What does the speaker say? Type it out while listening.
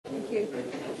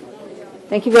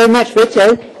Thank you very much,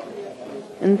 Richard.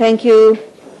 And thank you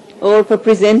all for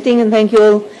presenting, and thank you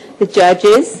all the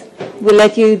judges. We'll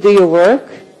let you do your work.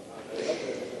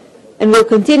 And we'll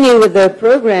continue with the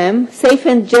program.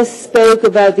 Seifen just spoke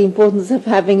about the importance of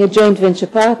having a joint venture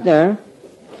partner.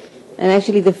 And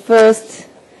actually the first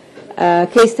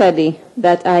case study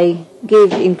that I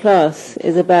give in class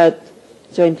is about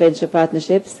joint venture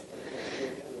partnerships.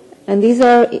 And these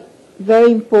are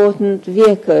very important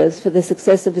vehicles for the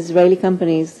success of Israeli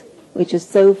companies, which are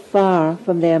so far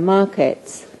from their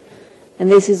markets.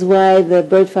 And this is why the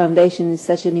Bird Foundation is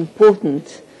such an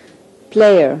important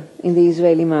player in the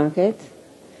Israeli market.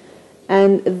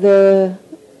 And the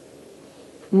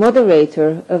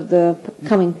moderator of the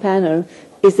coming panel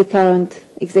is the current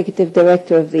executive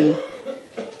director of the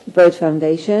Bird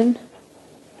Foundation.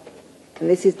 And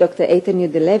this is Dr. Eitan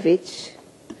Yudilevich.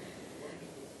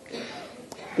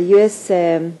 The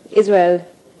U.S.-Israel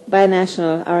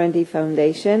Binational R&D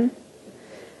Foundation,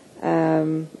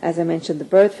 as I mentioned, the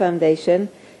Bird Foundation.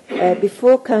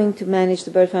 Before coming to manage the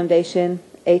Bird Foundation,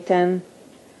 Eitan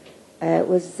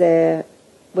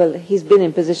he's been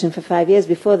in position for 5 years.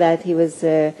 Before that, he was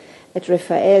at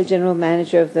Rafael, general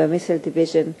manager of the missile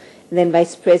division, and then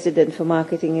vice president for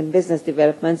marketing and business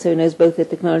development, so he knows both the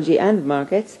technology and the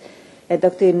markets.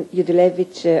 Dr.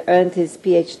 Yudilevich earned his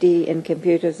PhD in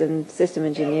computers and system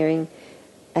engineering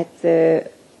at the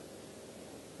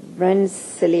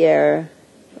Rensselaer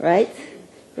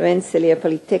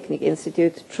Polytechnic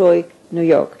Institute, Troy, New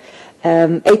York.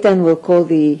 Eitan will call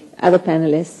the other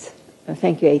panelists.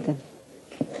 Thank you, Eitan.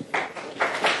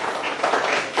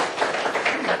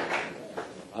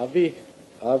 Avi,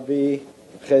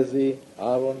 Chezi,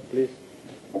 Aaron, please.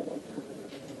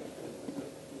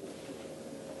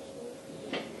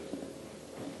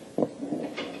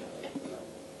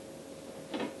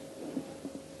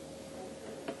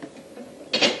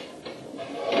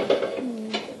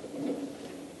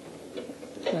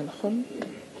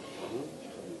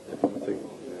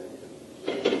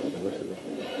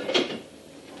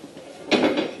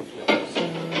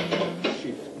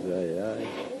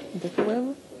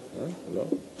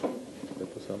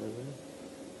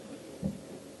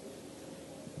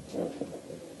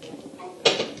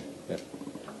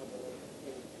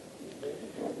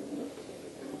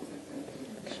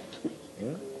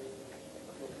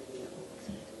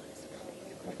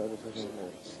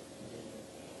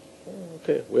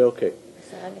 Okay, we're okay.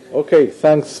 Okay,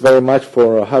 thanks very much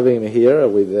for having me here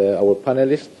with our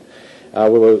panelists.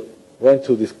 We were going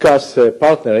to discuss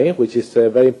partnering, which is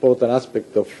a very important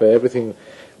aspect of everything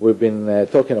we've been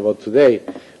talking about today.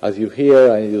 As you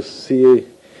hear and you see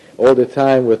all the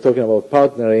time, we're talking about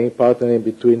partnering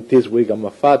between Tiswig and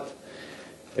Mafat,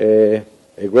 a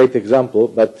great example,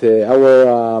 but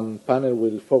our panel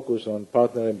will focus on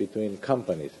partnering between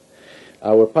companies.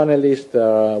 Our panelists,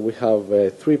 we have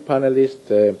three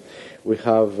panelists. We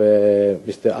have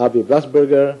Mr. Avi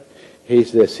Blasberger.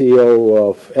 He's the CEO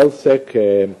of Elsec,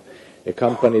 a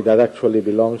company that actually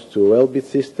belongs to Elbit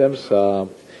Systems.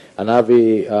 And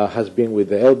Avi has been with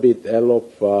the Elbit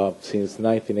ELOP since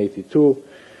 1982.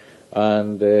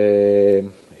 And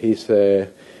he's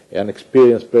an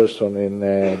experienced person in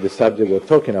the subject we're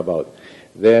talking about.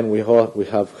 Then we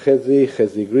have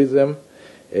Chezi Grizim.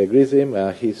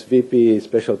 He's VP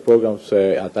Special Programs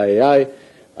at IAI,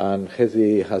 and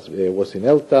Chezi was in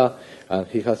ELTA, and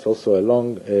he has also a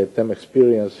long-term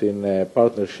experience in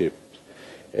partnerships.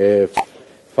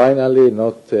 Finally,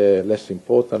 not less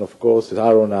important, of course, is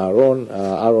Aaron.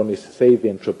 Aaron is a savvy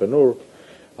entrepreneur.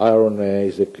 Aaron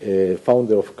is a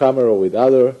founder of Camero with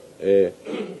other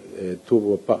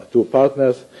two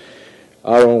partners.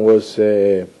 Aaron was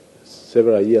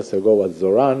several years ago at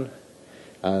Zoran,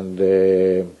 and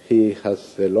he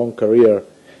has a long career,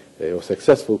 a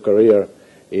successful career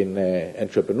in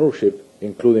entrepreneurship,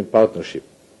 including partnership.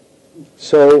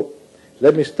 So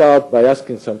let me start by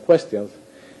asking some questions,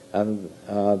 and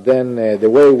then the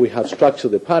way we have structured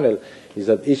the panel is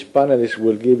that each panelist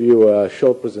will give you a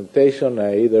short presentation,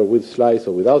 either with slides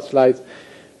or without slides,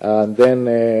 and then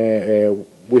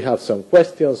we have some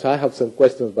questions. I have some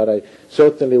questions, but I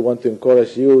certainly want to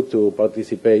encourage you to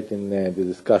participate in the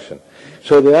discussion.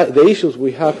 So the issues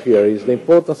we have here is the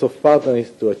importance of partnering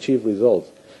to achieve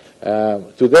results.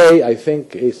 Today, I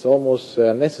think it's almost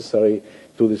necessary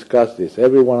to discuss this.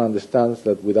 Everyone understands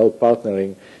that without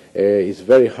partnering, it's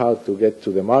very hard to get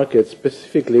to the market,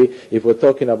 specifically if we're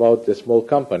talking about a small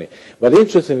company. But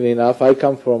interestingly enough, I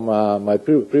come from my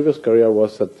previous career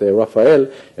was at Rafael,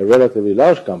 a relatively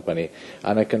large company,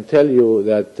 and I can tell you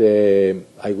that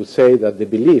I would say that the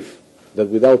belief that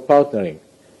without partnering,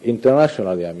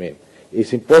 internationally I mean,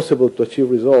 it's impossible to achieve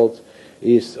results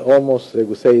is almost, I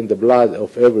would say, in the blood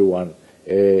of everyone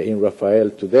in Rafael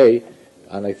today,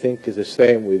 and I think it's the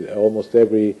same with almost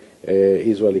every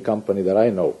Israeli company that I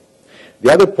know.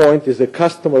 The other point is the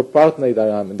customer-partner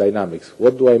dynamics.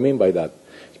 What do I mean by that?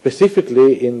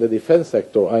 Specifically in the defense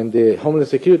sector and the homeland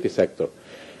security sector.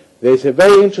 There is a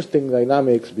very interesting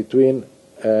dynamics between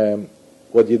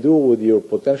what you do with your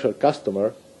potential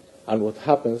customer and what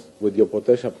happens with your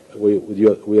potential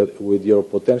with your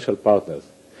potential partners.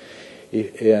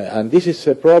 And this is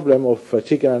a problem of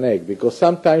chicken and egg, because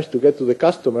sometimes to get to the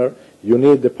customer you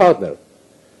need the partner,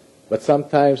 but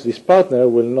sometimes this partner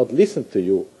will not listen to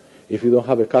you if you don't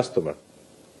have a customer.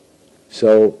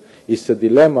 So it's a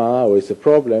dilemma, or it's a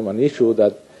problem, an issue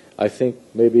that I think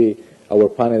maybe our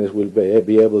panelists will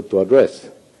be able to address.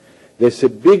 There's a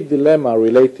big dilemma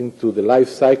relating to the life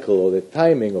cycle or the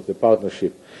timing of the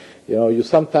partnership. You know, you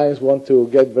sometimes want to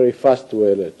get very fast to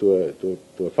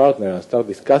a partner and start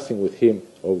discussing with him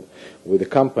or with the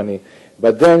company,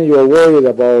 but then you are worried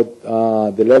about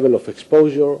the level of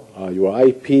exposure, your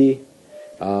IP.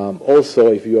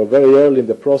 Also, if you are very early in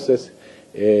the process,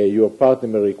 your partner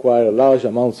may require large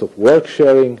amounts of work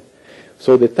sharing.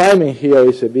 So the timing here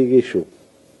is a big issue.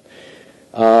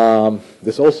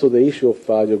 There's also the issue of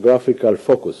geographical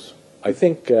focus. I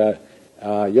think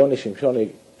Yoni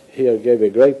Shimshoni here gave a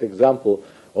great example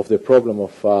of the problem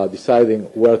of deciding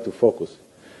where to focus.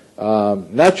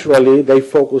 Naturally, they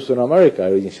focused on America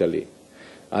initially,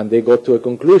 and they got to a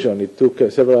conclusion. It took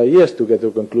several years to get to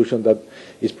a conclusion that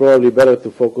it's probably better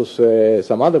to focus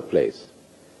some other place.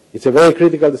 It's a very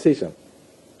critical decision,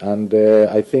 and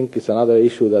I think it's another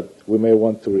issue that we may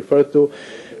want to refer to.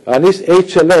 And this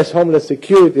HLS, Homeland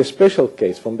Security, a special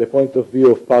case from the point of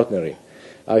view of partnering.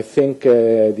 I think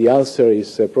the answer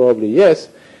is probably yes,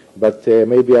 but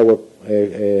maybe our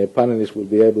panelists will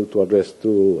be able to address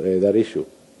that issue.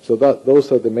 So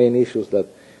those are the main issues that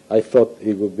I thought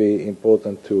it would be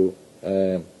important to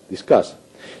discuss.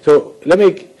 So let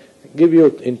me give you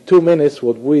in 2 minutes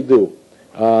what we do.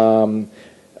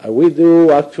 We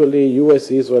do actually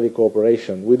U.S.-Israeli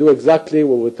cooperation. We do exactly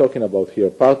what we're talking about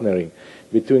here, partnering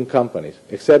between companies,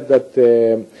 except that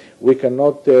we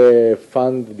cannot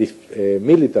fund these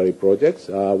military projects.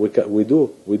 We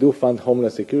do fund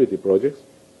homeland security projects.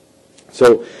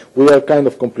 So we are kind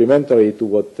of complementary to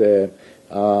what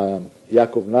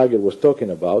Yaakov Nagel was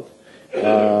talking about.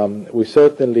 We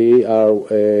certainly are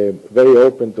very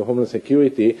open to homeland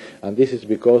security, and this is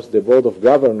because the Board of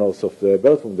Governors of the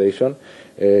Bell Foundation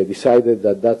decided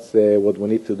that that's what we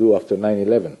need to do after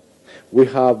 9/11.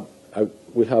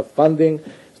 We have funding,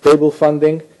 stable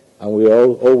funding, and we are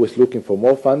always looking for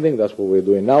more funding. That's what we're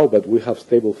doing now, but we have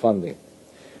stable funding.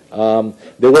 The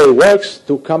way it works,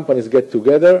 two companies get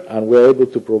together, and we're able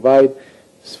to provide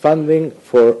funding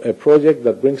for a project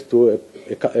that brings to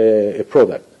a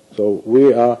product. So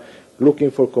we are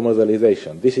looking for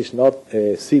commercialization. This is not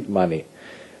seed money.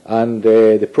 And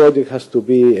the project has to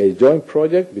be a joint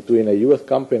project between a U.S.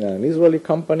 company and an Israeli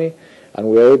company, and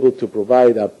we're able to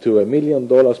provide up to $1 million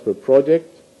per project,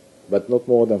 but not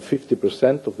more than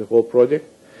 50% of the whole project.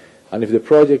 And if the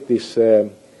project is,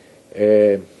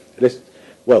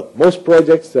 most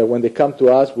projects, when they come to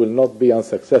us, will not be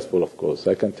unsuccessful, of course.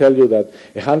 I can tell you that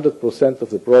 100% of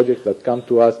the projects that come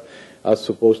to us are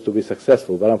supposed to be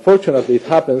successful. But unfortunately, it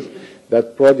happens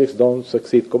that projects don't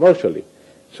succeed commercially.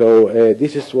 So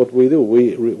this is what we do.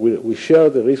 We share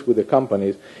the risk with the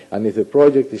companies, and if the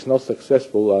project is not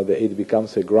successful, it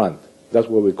becomes a grant. That's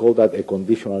what we call that, a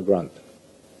conditional grant.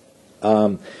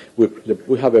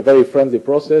 We have a very friendly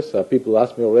process. People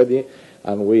ask me already,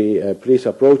 and please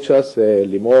approach us.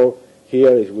 Limor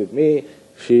here is with me.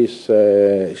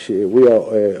 We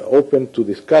are open to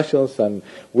discussions, and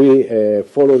we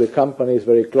follow the companies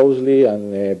very closely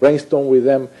and brainstorm with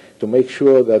them to make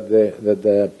sure that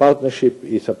the partnership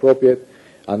is appropriate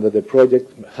and that the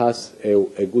project has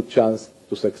a good chance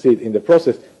to succeed in the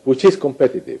process, which is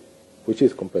competitive.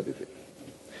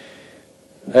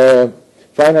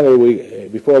 Finally,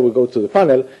 before we go to the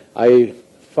panel, I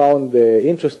found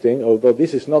interesting, although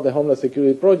this is not a Homeland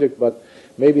Security project, but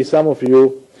maybe some of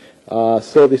you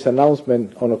saw this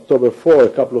announcement on October 4, a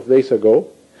couple of days ago,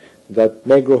 that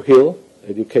Negro Hill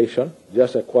Education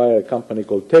just acquired a company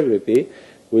called Integrity,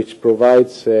 which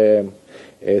provides a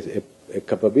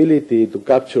capability to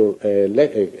capture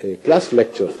class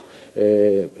lectures.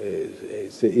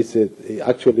 It's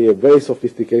actually a very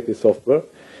sophisticated software,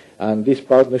 and this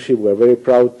partnership, we're very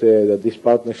proud that this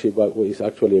partnership is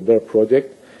actually a BEAR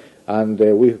project, And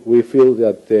we feel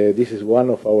that this is one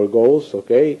of our goals,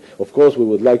 okay? Of course, we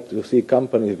would like to see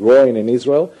companies growing in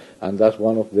Israel, and that's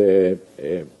one of the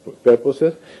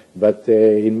purposes. But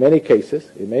in many cases,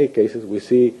 we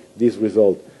see this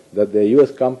result, that the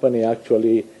U.S. company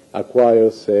actually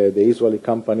acquires the Israeli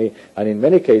company, and in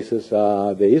many cases,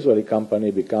 the Israeli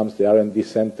company becomes the R&D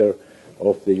center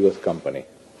of the U.S. company.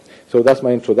 So that's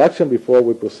my introduction before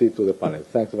we proceed to the panel.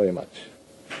 Thanks very much.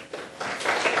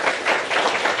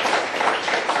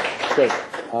 Okay.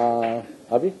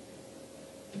 Avi?